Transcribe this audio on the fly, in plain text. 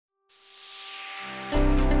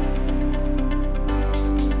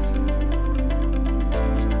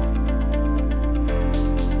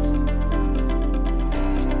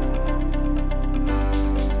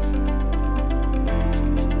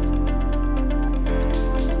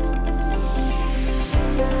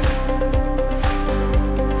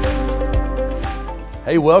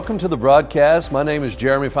Hey, welcome to the broadcast. My name is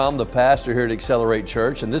Jeremy. I'm the pastor here at Accelerate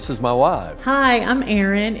Church, and this is my wife. Hi, I'm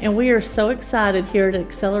Erin, and we are so excited here at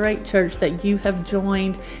Accelerate Church that you have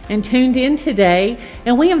joined and tuned in today.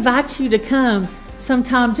 And we invite you to come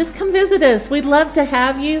sometime. Just come visit us. We'd love to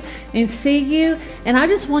have you and see you. And I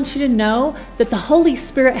just want you to know that the Holy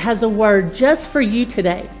Spirit has a word just for you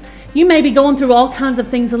today. You may be going through all kinds of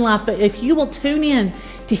things in life, but if you will tune in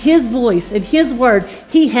to His voice and His word,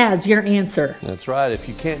 He has your answer. That's right. If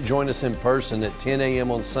you can't join us in person at 10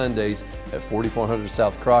 a.m. on Sundays at 4400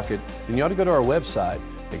 South Crockett, then you ought to go to our website,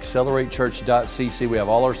 acceleratechurch.cc. We have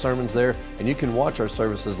all our sermons there, and you can watch our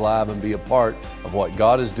services live and be a part of what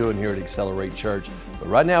God is doing here at Accelerate Church. But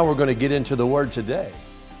right now, we're going to get into the Word today.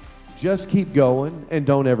 Just keep going and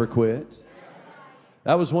don't ever quit.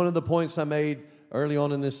 That was one of the points I made early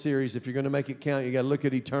on in this series. If you're going to make it count, you got to look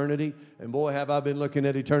at eternity. And boy, have I been looking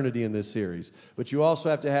at eternity in this series. But you also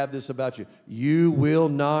have to have this about you. You will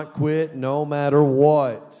not quit no matter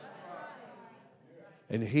what.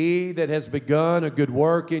 And He that has begun a good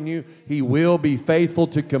work in you, He will be faithful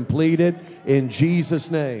to complete it in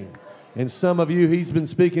Jesus' name. And some of you, He's been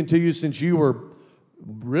speaking to you since you were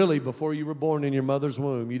really before you were born in your mother's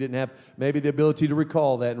womb. You didn't have maybe the ability to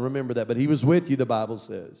recall that and remember that. But He was with you, the Bible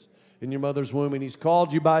says, in your mother's womb, and He's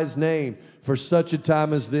called you by His name for such a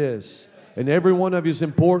time as this. And every one of you is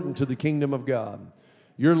important to the kingdom of God.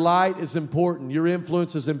 Your light is important. Your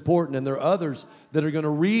influence is important. And there are others that are going to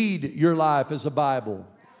read your life as a Bible. And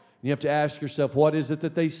you have to ask yourself, what is it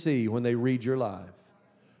that they see when they read your life?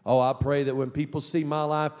 Oh, I pray that when people see my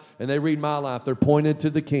life and they read my life, they're pointed to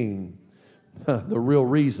the King, the real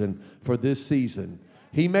reason for this season.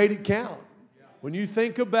 He made it count. When you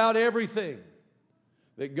think about everything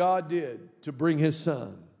that God did to bring His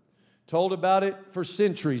Son. Told about it for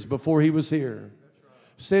centuries before He was here.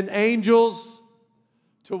 Sent angels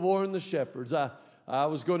to warn the shepherds. I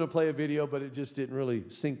was going to play a video, but it just didn't really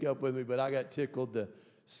sync up with me. But I got tickled. The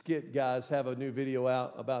skit guys have a new video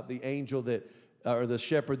out about the angel or the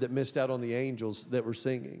shepherd that missed out on the angels that were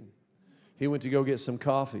singing. He went to go get some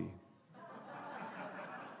coffee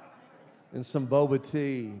and some boba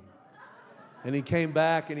tea. And he came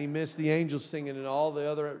back and he missed the angels singing, and all the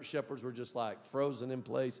other shepherds were just like frozen in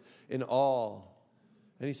place in awe.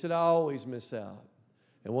 And he said, I always miss out.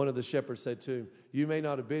 And one of the shepherds said to him, you may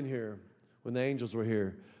not have been here when the angels were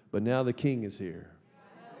here, but now the King is here.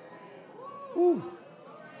 Woo.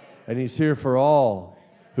 And He's here for all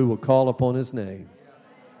who will call upon His name.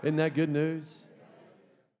 Isn't that good news?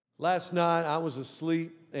 Last night I was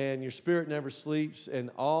asleep. And your spirit never sleeps, and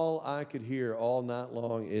all I could hear all night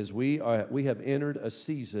long is we have entered a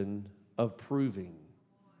season of proving.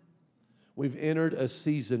 We've entered a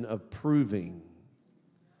season of proving.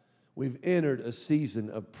 We've entered a season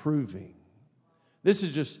of proving. This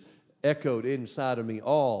is just echoed inside of me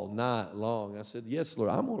all night long. I said, yes,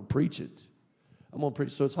 Lord, I'm going to preach it. I'm going to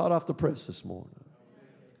preach. So it's hot off the press this morning.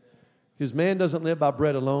 Because man doesn't live by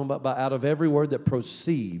bread alone, but by out of every word that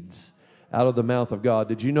proceeds out of the mouth of God.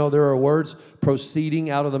 Did you know there are words proceeding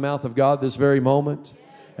out of the mouth of God this very moment?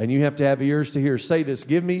 And you have to have ears to hear. Say this,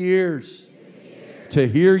 give me ears to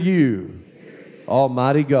hear you,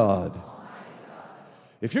 Almighty God.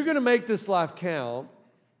 If you're going to make this life count,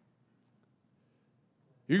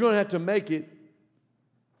 you're going to have to make it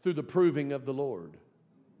through the proving of the Lord.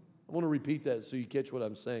 I want to repeat that so you catch what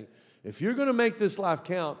I'm saying. If you're going to make this life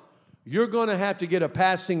count, you're going to have to get a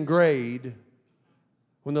passing grade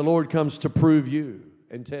when the Lord comes to prove you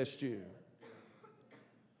and test you.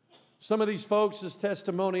 Some of these folks'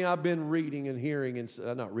 testimony I've been reading and hearing,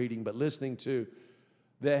 and not reading, but listening to,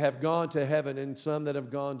 that have gone to heaven and some that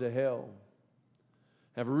have gone to hell,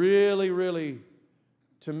 have really, really,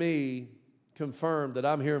 to me, confirmed that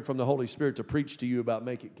I'm hearing from the Holy Spirit to preach to you about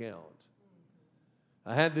make it count.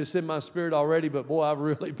 I had this in my spirit already, but boy, I've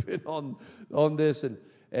really been on this, and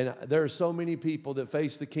there are so many people that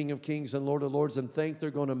face the King of Kings and Lord of Lords and think they're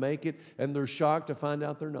going to make it, and they're shocked to find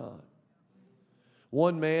out they're not.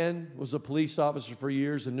 One man was a police officer for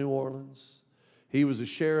years in New Orleans. He was a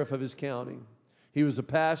sheriff of his county. He was a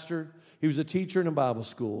pastor. He was a teacher in a Bible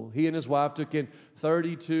school. He and his wife took in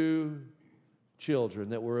 32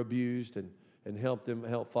 children that were abused and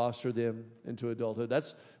help foster them into adulthood.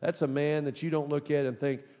 That's a man that you don't look at and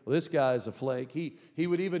think, well, this guy is a flake. He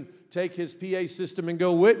would even take his PA system and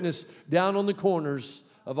go witness down on the corners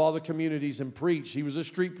of all the communities and preach. He was a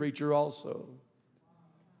street preacher also.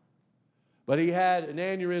 But he had an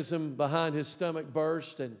aneurysm behind his stomach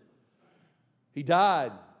burst, and he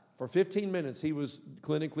died. For 15 minutes, he was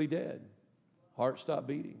clinically dead. Heart stopped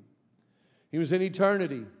beating. He was in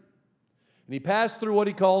eternity. And And he passed through what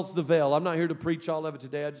he calls the veil. I'm not here to preach all of it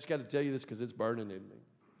today. I just got to tell you this because it's burning in me.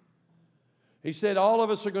 He said all of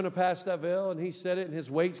us are going to pass that veil, and he said it, and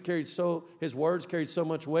his words carried so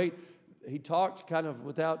much weight. He talked kind of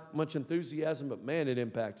without much enthusiasm, but man, it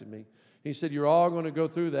impacted me. He said, you're all going to go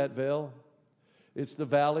through that veil. It's the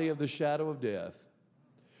valley of the shadow of death.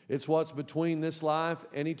 It's what's between this life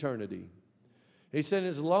and eternity. He said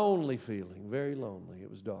his lonely feeling, very lonely. It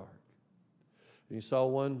was dark. And he saw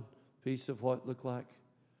one piece of what looked like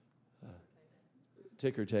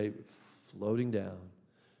ticker tape floating down.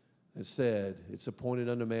 It said, it's appointed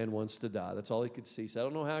unto man once to die. That's all he could see. He said, I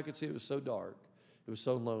don't know how I could see it. It was so dark. It was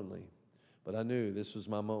so lonely. But I knew this was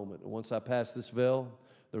my moment. And once I passed this veil,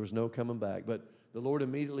 there was no coming back. But the Lord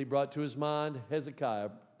immediately brought to his mind Hezekiah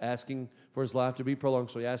asking for his life to be prolonged.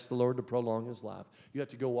 So he asked the Lord to prolong his life. You have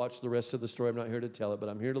to go watch the rest of the story. I'm not here to tell it, but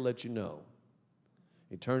I'm here to let you know.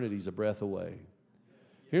 Eternity's a breath away.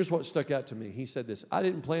 Here's what stuck out to me. He said this, I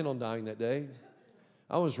didn't plan on dying that day.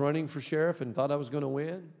 I was running for sheriff and thought I was going to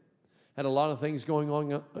win. Had a lot of things going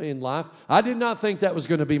on in life. I did not think that was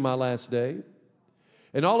going to be my last day.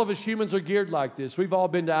 And all of us humans are geared like this. We've all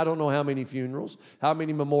been to I don't know how many funerals, how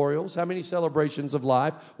many memorials, how many celebrations of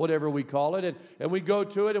life, whatever we call it. And we go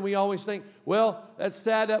to it and we always think, well, that's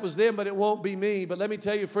sad, that was them, but it won't be me. But let me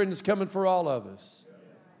tell you, friend, it's coming for all of us.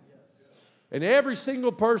 And every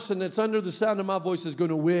single person that's under the sound of my voice is going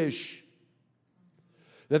to wish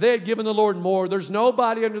that they had given the Lord more. There's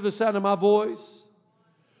nobody under the sound of my voice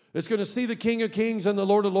that's going to see the King of Kings and the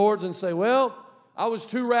Lord of Lords and say, well, I was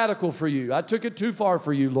too radical for you. I took it too far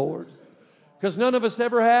for you, Lord. Because none of us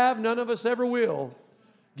ever have, none of us ever will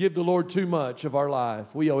give the Lord too much of our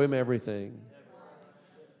life. We owe him everything.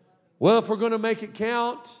 Well, if we're going to make it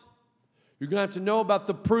count, you're going to have to know about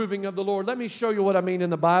the proving of the Lord. Let me show you what I mean in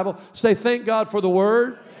the Bible. Say, thank God for the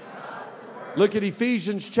Word. Look at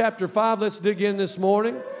Ephesians chapter 5. Let's dig in this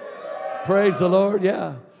morning. Praise the Lord.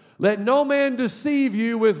 Yeah. Let no man deceive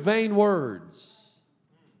you with vain words.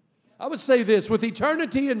 I would say this, with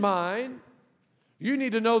eternity in mind, you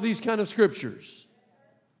need to know these kind of scriptures.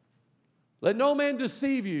 Let no man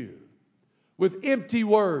deceive you with empty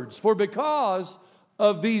words, for because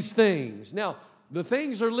of these things. Now, the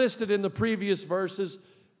things are listed in the previous verses.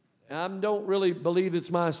 I don't really believe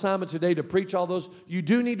it's my assignment today to preach all those. You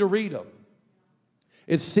do need to read them.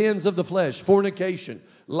 It's sins of the flesh, fornication,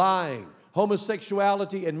 lying,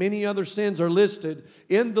 homosexuality, and many other sins are listed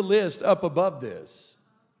in the list up above this.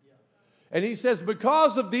 And he says,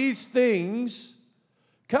 because of these things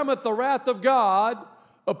cometh the wrath of God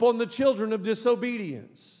upon the children of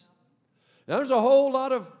disobedience. Now, there's a whole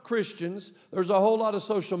lot of Christians, there's a whole lot of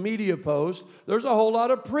social media posts, there's a whole lot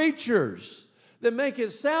of preachers that make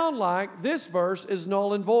it sound like this verse is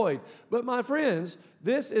null and void. But my friends,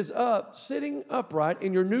 this is sitting upright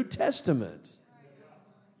in your New Testament.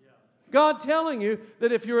 God telling you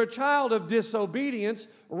that if you're a child of disobedience,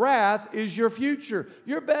 wrath is your future.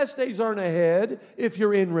 Your best days aren't ahead if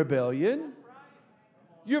you're in rebellion.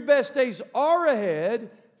 Your best days are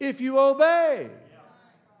ahead if you obey.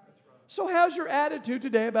 So how's your attitude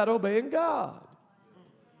today about obeying God?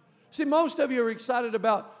 See, most of you are excited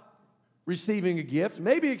about receiving a gift,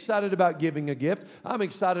 maybe excited about giving a gift. I'm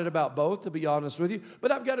excited about both, to be honest with you.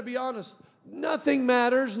 But I've got to be honest. Nothing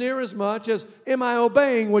matters near as much as, am I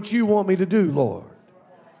obeying what you want me to do, Lord?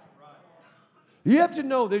 You have to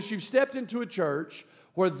know this. You've stepped into a church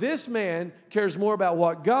where this man cares more about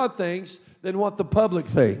what God thinks than what the public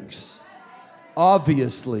thinks.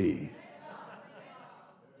 Obviously.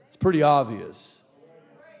 It's pretty obvious.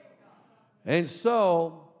 And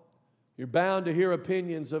so, you're bound to hear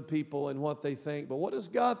opinions of people and what they think. But what does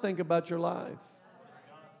God think about your life?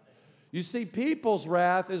 You see, people's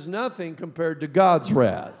wrath is nothing compared to God's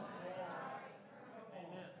wrath.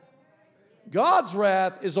 God's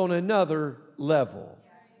wrath is on another level.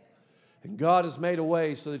 And God has made a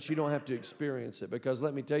way so that you don't have to experience it. Because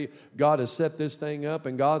let me tell you, God has set this thing up,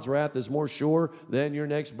 and God's wrath is more sure than your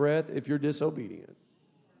next breath if you're disobedient.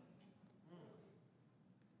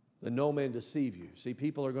 Let no man deceive you. See,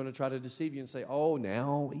 people are going to try to deceive you and say, oh,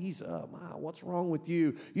 now he's up. Wow, what's wrong with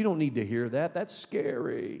you? You don't need to hear that. That's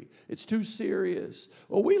scary. It's too serious.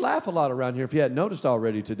 Well, we laugh a lot around here if you hadn't noticed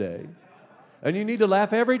already today. And you need to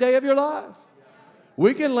laugh every day of your life.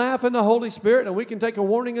 We can laugh in the Holy Spirit and we can take a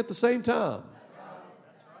warning at the same time.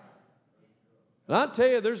 And I'll tell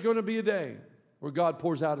you, there's going to be a day where God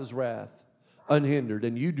pours out his wrath unhindered,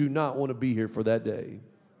 and you do not want to be here for that day.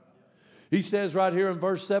 He says right here in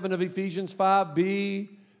verse 7 of Ephesians 5,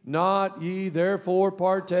 be not ye therefore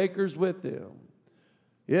partakers with them.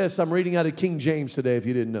 Yes, I'm reading out of King James today if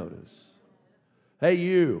you didn't notice. Hey,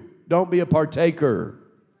 you, don't be a partaker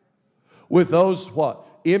with those what?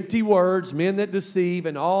 Empty words, men that deceive,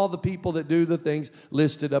 and all the people that do the things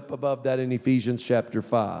listed up above that in Ephesians chapter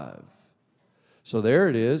 5. So there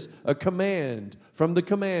it is, a command from the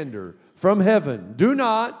commander, from heaven. Do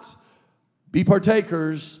not be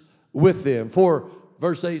partakers with them. For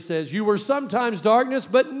verse 8 says, you were sometimes darkness,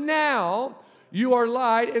 but now you are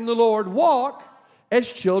light in the Lord. Walk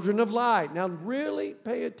as children of light. Now really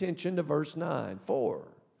pay attention to verse 9. For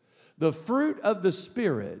the fruit of the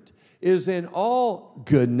Spirit is in all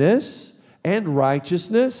goodness and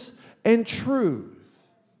righteousness and truth.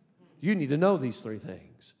 You need to know these three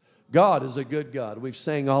things. God is a good God. We've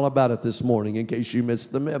sang all about it this morning in case you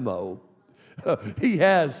missed the memo. He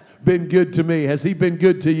has been good to me. Has He been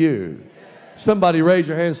good to you? Somebody raise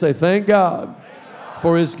your hand and say, thank God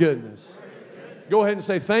for His goodness. Go ahead and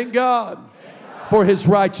say, thank God for His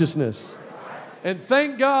righteousness. And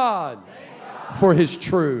thank God for His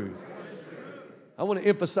truth. I want to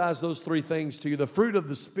emphasize those three things to you. The fruit of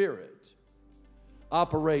the Spirit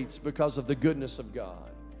operates because of the goodness of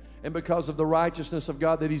God, and because of the righteousness of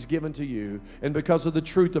God that He's given to you, and because of the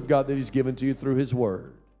truth of God that He's given to you through His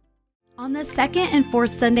Word. On the second and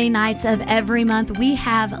fourth Sunday nights of every month, we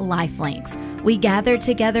have Life Links. We gather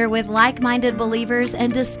together with like-minded believers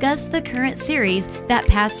and discuss the current series that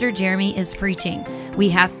Pastor Jeremy is preaching. We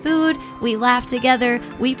have food, we laugh together,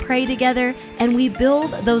 we pray together, and we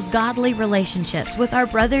build those godly relationships with our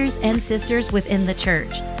brothers and sisters within the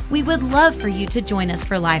church. We would love for you to join us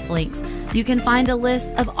for Life Links. You can find a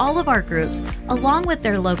list of all of our groups, along with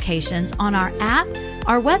their locations, on our app,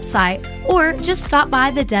 our website, or just stop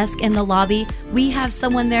by the desk in the lobby. We have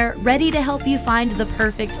someone there ready to help you find the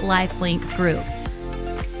perfect Life Link group.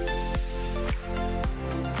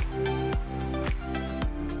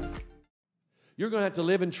 You're going to have to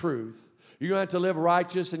live in truth. You're going to have to live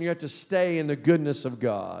righteous, and you have to stay in the goodness of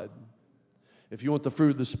God if you want the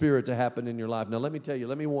fruit of the Spirit to happen in your life. Now, let me tell you,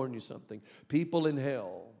 let me warn you something. People in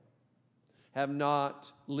hell have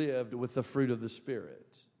not lived with the fruit of the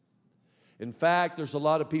Spirit. In fact, there's a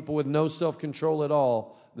lot of people with no self-control at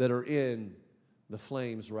all that are in the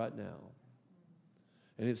flames right now.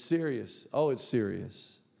 And it's serious. Oh, it's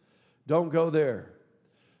serious. Don't go there.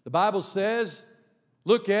 The Bible says,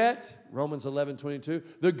 look at Romans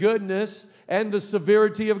 11:22, the goodness and the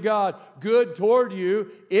severity of God, good toward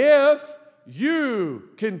you if you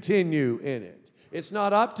continue in it. It's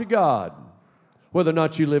not up to God whether or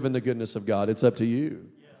not you live in the goodness of God. It's up to you.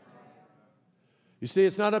 You see,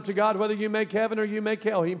 it's not up to God whether you make heaven or you make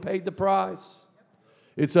hell. He paid the price.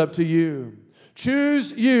 It's up to you.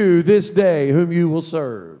 Choose you this day whom you will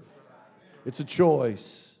serve. It's a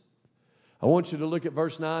choice. I want you to look at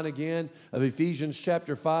verse 9 again of Ephesians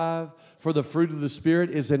chapter 5. For the fruit of the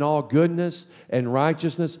Spirit is in all goodness and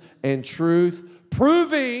righteousness and truth,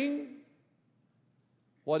 proving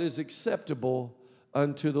what is acceptable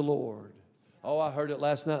unto the Lord. Oh, I heard it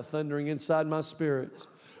last night thundering inside my spirit.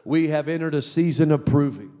 We have entered a season of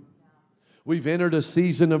proving. We've entered a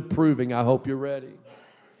season of proving. I hope you're ready.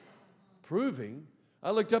 Proving?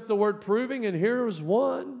 I looked up the word proving, and here was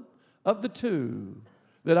one of the two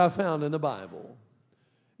that I found in the Bible.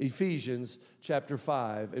 Ephesians chapter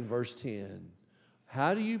 5 and verse 10.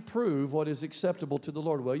 How do you prove what is acceptable to the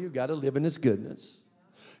Lord? Well, you've got to live in His goodness.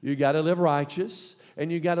 You've got to live righteous,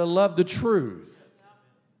 and you've got to love the truth.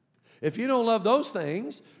 If you don't love those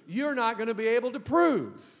things, you're not going to be able to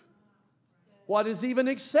prove what is even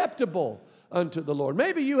acceptable unto the Lord.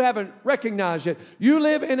 Maybe you haven't recognized yet. You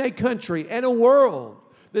live in a country and a world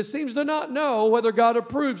that seems to not know whether God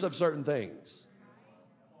approves of certain things.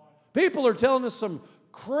 People are telling us some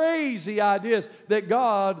crazy ideas that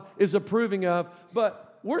God is approving of,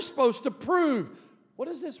 but we're supposed to prove. What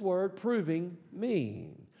does this word proving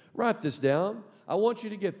mean? Write this down. I want you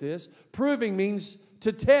to get this. Proving means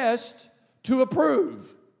to test, to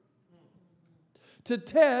approve. To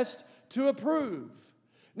test, to approve.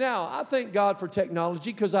 Now, I thank God for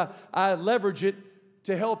technology because I leverage it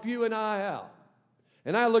to help you and I out.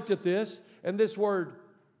 And I looked at this, and this word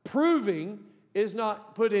proving is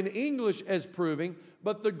not put in English as proving,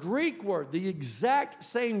 but the Greek word, the exact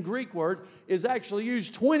same Greek word, is actually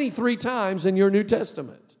used 23 times in your New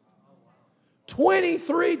Testament.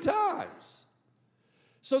 23 times.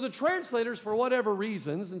 So the translators, for whatever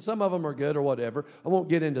reasons, and some of them are good or whatever, I won't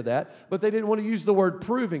get into that, but they didn't want to use the word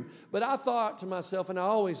proving. But I thought to myself, and I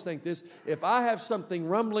always think this, if I have something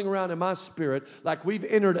rumbling around in my spirit, like we've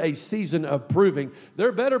entered a season of proving,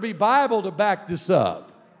 there better be Bible to back this up.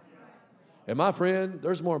 And my friend,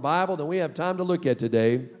 there's more Bible than we have time to look at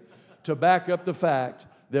today to back up the fact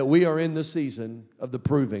that we are in the season of the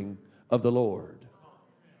proving of the Lord.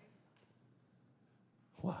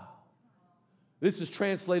 Wow. This is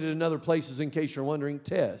translated in other places, in case you're wondering,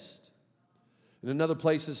 test. In another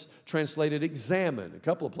place, it's translated examine. A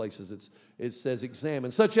couple of places it says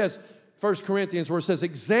examine, such as 1 Corinthians, where it says,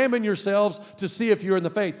 examine yourselves to see if you're in the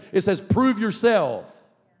faith. It says, prove yourself.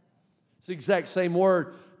 It's the exact same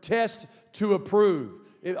word, test to approve.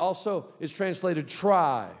 It also is translated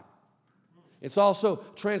try. It's also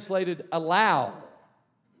translated allow.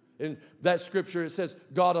 In that scripture, it says,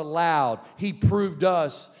 God allowed. He proved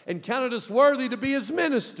us and counted us worthy to be His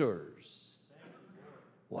ministers.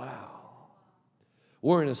 Wow.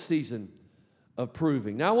 We're in a season of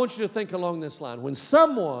proving. Now, I want you to think along this line. When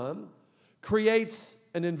someone creates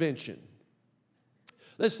an invention,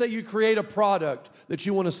 let's say you create a product that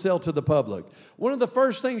you want to sell to the public. One of the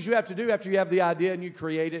first things you have to do after you have the idea and you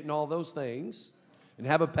create it and all those things, and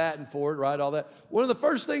have a patent for it, right, all that. One of the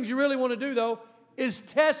first things you really want to do, though, is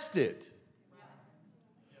test it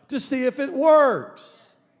to see if it works.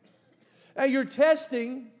 And your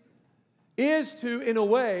testing is to, in a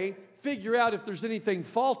way, figure out if there's anything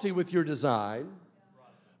faulty with your design.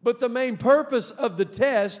 But the main purpose of the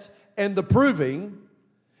test and the proving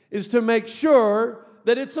is to make sure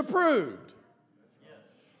that it's approved.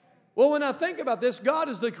 Well, when I think about this, God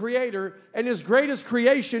is the creator, and His greatest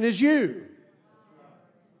creation is you.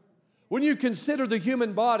 When you consider the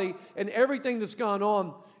human body and everything that's gone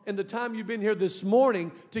on and the time you've been here this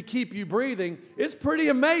morning to keep you breathing, it's pretty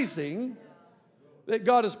amazing that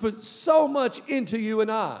God has put so much into you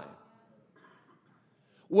and I.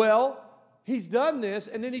 Well, He's done this,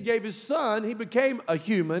 and then He gave His Son. He became a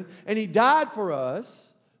human, and He died for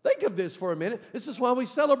us. Think of this for a minute. This is why we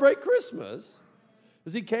celebrate Christmas,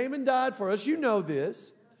 because He came and died for us. You know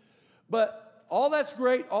this. But all that's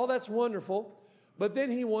great, all that's wonderful. But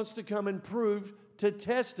then He wants to come and prove, to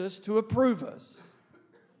test us, to approve us.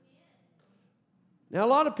 Now, a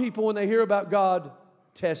lot of people, when they hear about God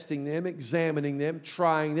testing them, examining them,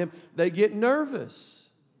 trying them, they get nervous.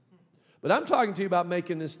 But I'm talking to you about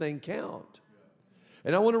making this thing count.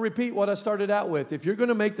 And I want to repeat what I started out with. If you're going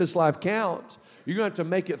to make this life count, you're going to have to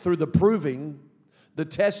make it through the proving, the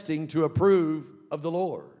testing to approve of the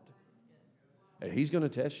Lord. And He's going to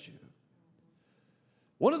test you.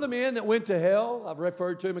 One of the men that went to hell, I've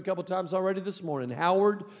referred to him a couple times already this morning.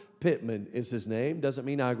 Howard Pittman is his name. Doesn't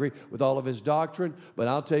mean I agree with all of his doctrine, but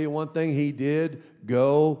I'll tell you one thing. He did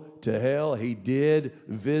go to hell. He did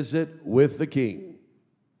visit with the king.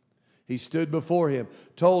 He stood before him,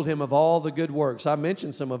 told him of all the good works. I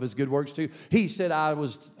mentioned some of his good works too. He said, I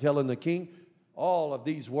was telling the king all of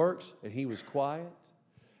these works, and he was quiet.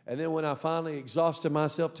 And then when I finally exhausted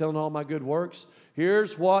myself telling all my good works,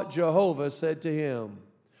 here's what Jehovah said to him.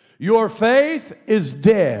 Your faith is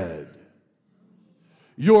dead.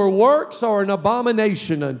 Your works are an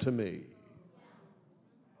abomination unto me.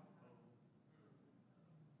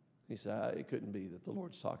 He said, it couldn't be that the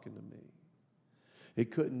Lord's talking to me.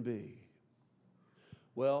 It couldn't be.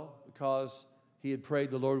 Well, because he had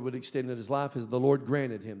prayed the Lord would extend his life, the Lord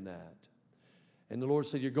granted him that. And the Lord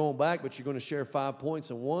said, you're going back, but you're going to share 5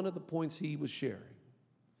 points. And one of the points he was sharing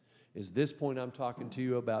is this point I'm talking to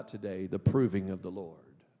you about today, the proving of the Lord.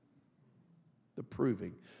 The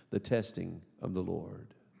proving, the testing of the Lord.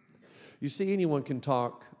 You see, anyone can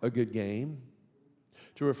talk a good game.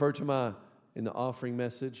 To refer to my, in the offering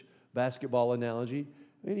message, basketball analogy,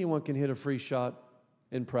 anyone can hit a free shot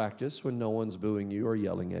in practice when no one's booing you or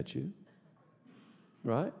yelling at you.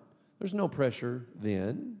 Right? There's no pressure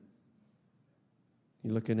then.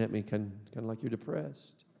 You're looking at me kind of like you're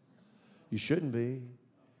depressed. You shouldn't be,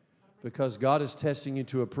 because God is testing you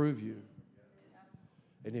to approve you.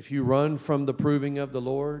 And if you run from the proving of the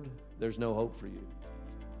Lord, there's no hope for you.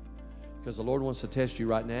 Because the Lord wants to test you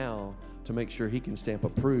right now to make sure He can stamp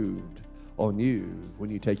approved on you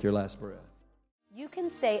when you take your last breath. You can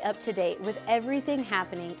stay up to date with everything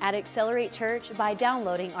happening at Accelerate Church by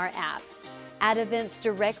downloading our app. Add events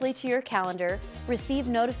directly to your calendar, receive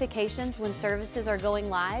notifications when services are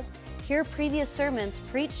going live, hear previous sermons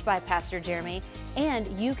preached by Pastor Jeremy, and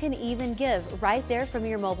you can even give right there from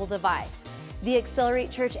your mobile device. The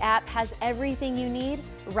Accelerate Church app has everything you need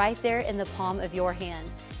right there in the palm of your hand.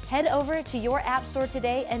 Head over to your app store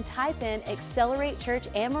today and type in Accelerate Church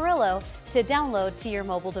Amarillo to download to your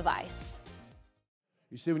mobile device.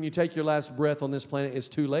 You see, when you take your last breath on this planet, it's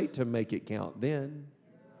too late to make it count then.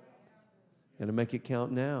 You're going to make it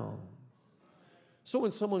count now. So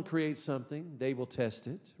when someone creates something, they will test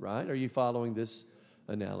it, right? Are you following this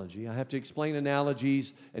analogy? I have to explain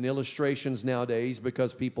analogies and illustrations nowadays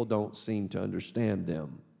because people don't seem to understand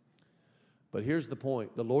them. But here's the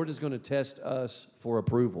point. The Lord is going to test us for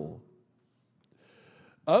approval.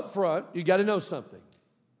 Up front, you got to know something.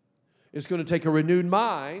 It's going to take a renewed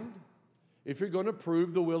mind, if you're going to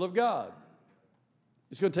prove the will of God.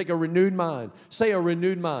 It's going to take a renewed mind. Say a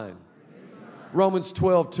renewed mind. Romans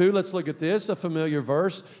 12:2. Let's look at this, a familiar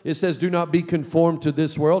verse. It says, do not be conformed to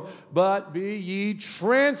this world, but be ye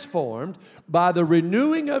transformed by the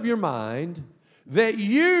renewing of your mind, that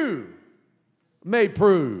you may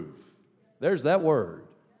prove. There's that word.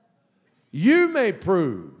 You may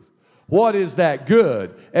prove what is that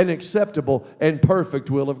good and acceptable and perfect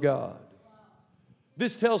will of God.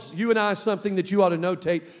 This tells you and I something that you ought to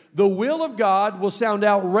notate. The will of God will sound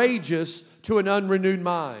outrageous to an unrenewed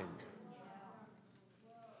mind.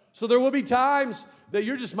 So there will be times that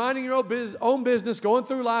you're just minding your own business, going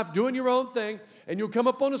through life, doing your own thing, and you'll come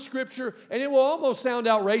up on a scripture, and it will almost sound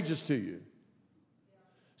outrageous to you.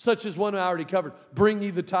 Such as one I already covered, bring ye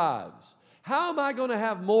the tithes. How am I going to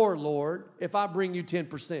have more, Lord, if I bring you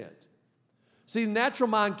 10%? See, the natural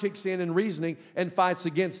mind kicks in and reasoning and fights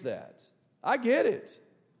against that. I get it.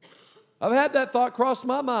 I've had that thought cross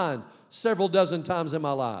my mind several dozen times in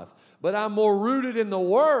my life. But I'm more rooted in the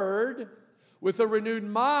Word with a renewed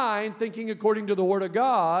mind, thinking according to the Word of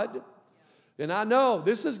God. And I know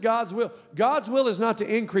this is God's will. God's will is not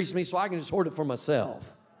to increase me so I can just hoard it for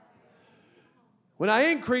myself. When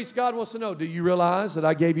I increase, God wants to know, do you realize that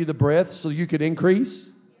I gave you the breath so you could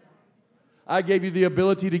increase? I gave you the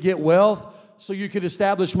ability to get wealth so you could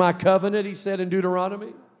establish my covenant, he said in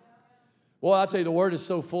Deuteronomy. Well, I'll tell you, the Word is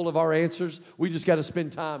so full of our answers, we just got to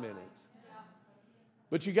spend time in it.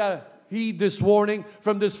 But you got to heed this warning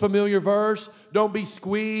from this familiar verse. Don't be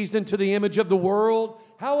squeezed into the image of the world.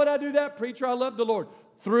 How would I do that, preacher? I love the Lord.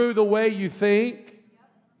 Through the way you think.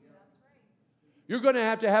 You're going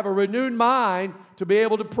to have a renewed mind to be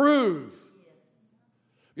able to prove.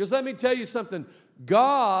 Because let me tell you something.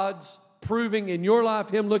 God's proving in your life,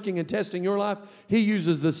 Him looking and testing your life, He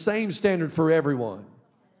uses the same standard for everyone.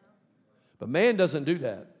 But man doesn't do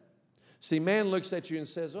that. See, man looks at you and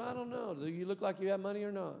says, well, I don't know. Do you look like you have money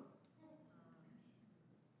or not?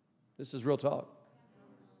 This is real talk.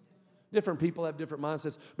 Different people have different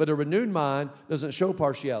mindsets, but a renewed mind doesn't show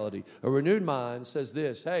partiality. A renewed mind says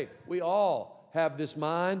this, hey, we all have this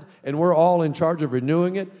mind, and we're all in charge of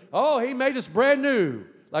renewing it. Oh, He made us brand new,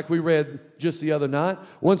 like we read just the other night.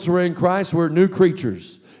 Once we're in Christ, we're new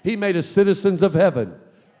creatures. He made us citizens of heaven.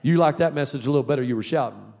 You like that message a little better. You were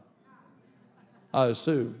shouting, I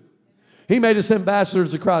assume. He made us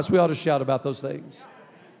ambassadors of Christ. We ought to shout about those things.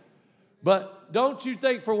 But don't you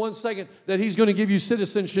think for one second that He's going to give you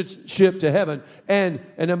citizenship to heaven and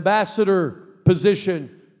an ambassador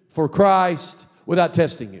position for Christ without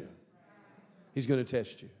testing you. He's going to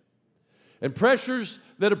test you. And pressures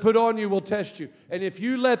that are put on you will test you. And if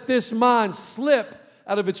you let this mind slip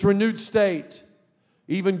out of its renewed state,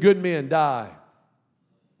 even good men die.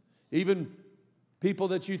 Even people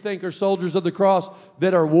that you think are soldiers of the cross,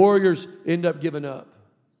 that are warriors, end up giving up.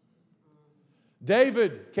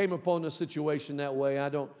 David came upon a situation that way. I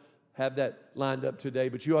don't have that lined up today,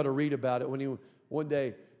 but you ought to read about it when he one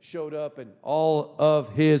day showed up and all of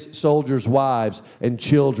his soldiers' wives and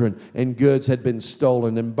children and goods had been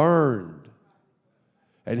stolen and burned.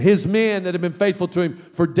 And his men that had been faithful to him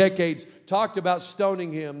for decades talked about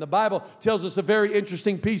stoning him. The Bible tells us a very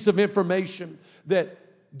interesting piece of information that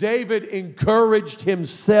David encouraged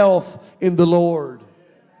himself in the Lord.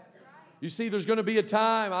 You see, there's going to be a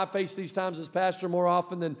time, I face these times as pastor more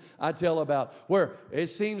often than I tell about, where it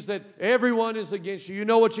seems that everyone is against you. You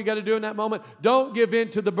know what you got to do in that moment? Don't give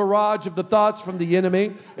in to the barrage of the thoughts from the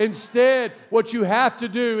enemy. Instead, what you have to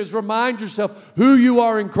do is remind yourself who you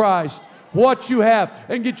are in Christ, what you have,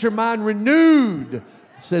 and get your mind renewed. It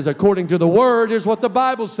says, according to the Word, here's what the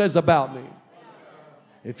Bible says about me.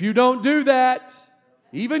 If you don't do that,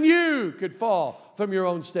 even you could fall from your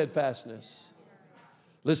own steadfastness.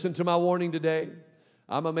 Listen to my warning today.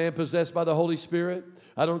 I'm a man possessed by the Holy Spirit.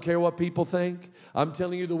 I don't care what people think. I'm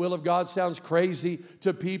telling you, the will of God sounds crazy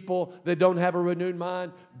to people that don't have a renewed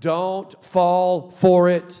mind. Don't fall for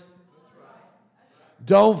it.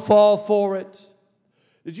 Don't fall for it.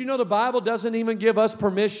 Did you know the Bible doesn't even give us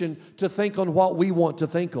permission to think on what we want to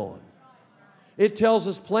think on? It tells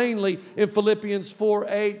us plainly in Philippians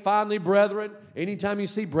 4:8, finally, brethren, anytime you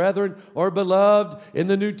see brethren or beloved in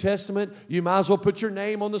the New Testament, you might as well put your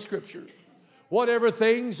name on the scripture. Whatever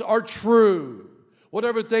things are true,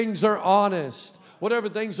 whatever things are honest, whatever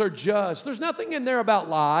things are just. There's nothing in there about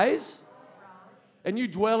lies. And you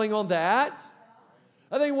dwelling on that.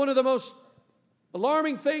 I think one of the most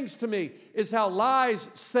alarming things to me is how lies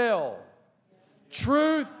sell.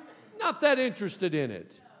 Truth, not that interested in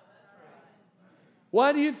it.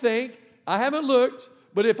 Why do you think? I haven't looked,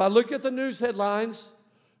 but if I look at the news headlines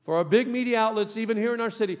for our big media outlets, even here in our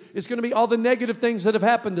city, it's going to be all the negative things that have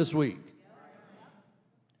happened this week.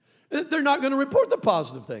 They're not going to report the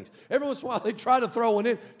positive things. Every once in a while, they try to throw one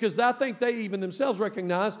in because I think they even themselves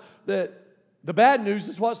recognize that the bad news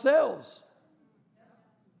is what sells.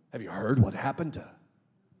 Have you heard what happened to?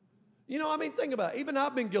 Think about it. Even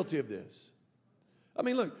I've been guilty of this.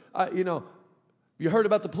 Look, you heard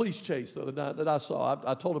about the police chase the other night that I saw.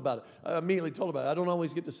 I told about it. I immediately told about it. I don't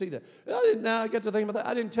always get to see that. And I got to think about that.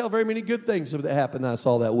 I didn't tell very many good things that happened that I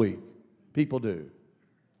saw that week. People do.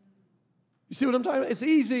 You see what I'm talking about? It's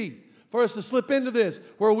easy for us to slip into this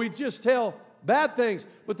where we just tell bad things.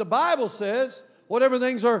 But the Bible says whatever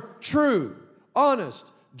things are true,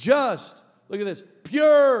 honest, just, look at this,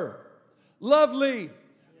 pure, lovely,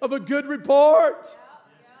 of a good report.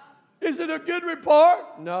 Is it a good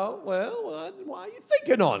report? No. Well, why are you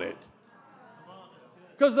thinking on it?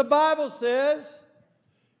 Because the Bible says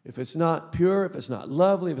if it's not pure, if it's not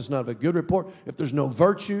lovely, if it's not of a good report, if there's no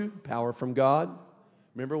virtue, power from God.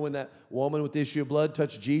 Remember when that woman with the issue of blood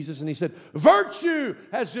touched Jesus and he said, virtue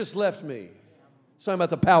has just left me. It's talking about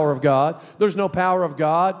the power of God. There's no power of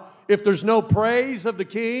God if there's no praise of the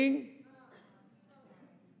King.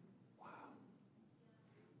 Wow.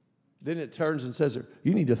 Then it turns and says,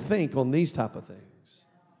 you need to think on these type of things.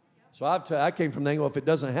 So I came from thinking, well, if it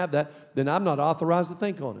doesn't have that, then I'm not authorized to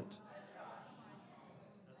think on it.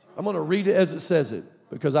 I'm going to read it as it says it.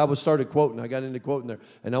 Because I started quoting. I got into quoting there.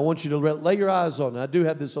 And I want you to lay your eyes on it. I do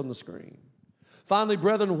have this on the screen. Finally,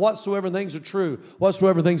 brethren, whatsoever things are true,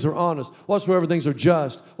 whatsoever things are honest, whatsoever things are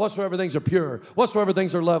just, whatsoever things are pure, whatsoever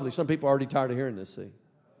things are lovely. Some people are already tired of hearing this, see.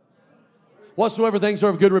 Whatsoever things are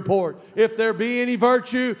of good report. If there be any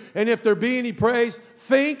virtue and if there be any praise,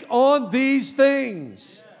 think on these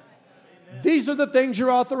things. These are the things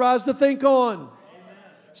you're authorized to think on.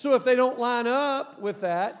 So if they don't line up with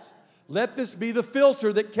that, let this be the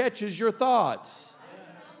filter that catches your thoughts.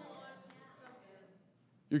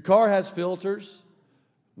 Your car has filters.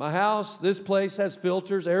 My house, this place has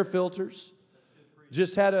filters, air filters.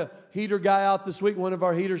 Just had a heater guy out this week. One of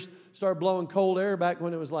our heaters started blowing cold air back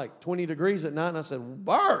when it was like 20 degrees at night. And I said,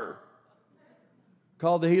 "Burr!"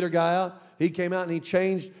 Called the heater guy out. He came out and he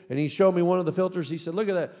changed and he showed me one of the filters. He said, "Look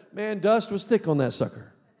at that. Man, dust was thick on that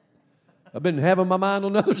sucker. I've been having my mind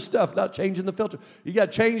on other stuff, not changing the filter. You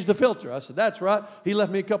got to change the filter." I said, "That's right." He left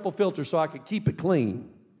me a couple filters so I could keep it clean.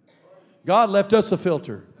 God left us a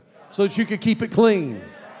filter so that you could keep it clean.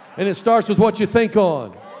 And it starts with what you think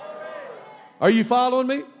on. Are you following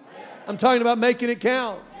me? I'm talking about making it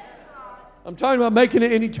count. I'm talking about making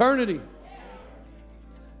it in eternity.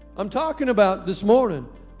 I'm talking about this morning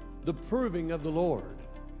the proving of the Lord.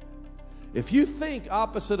 If you think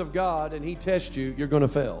opposite of God and He tests you, you're going to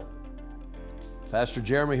fail. Pastor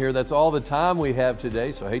Jeremy here. That's all the time we have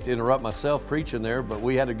today, so I hate to interrupt myself preaching there, but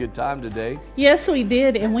we had a good time today. Yes, we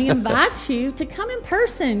did, and we invite you to come in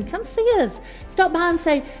person. Come see us. Stop by and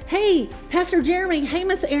say, "Hey, Pastor Jeremy, hey,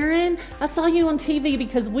 Miss Erin, I saw you on TV,"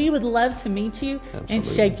 because we would love to meet you and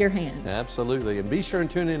shake your hand. Absolutely, and be sure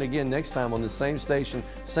and tune in again next time on the same station,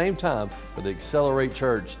 same time for the Accelerate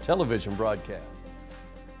Church television broadcast.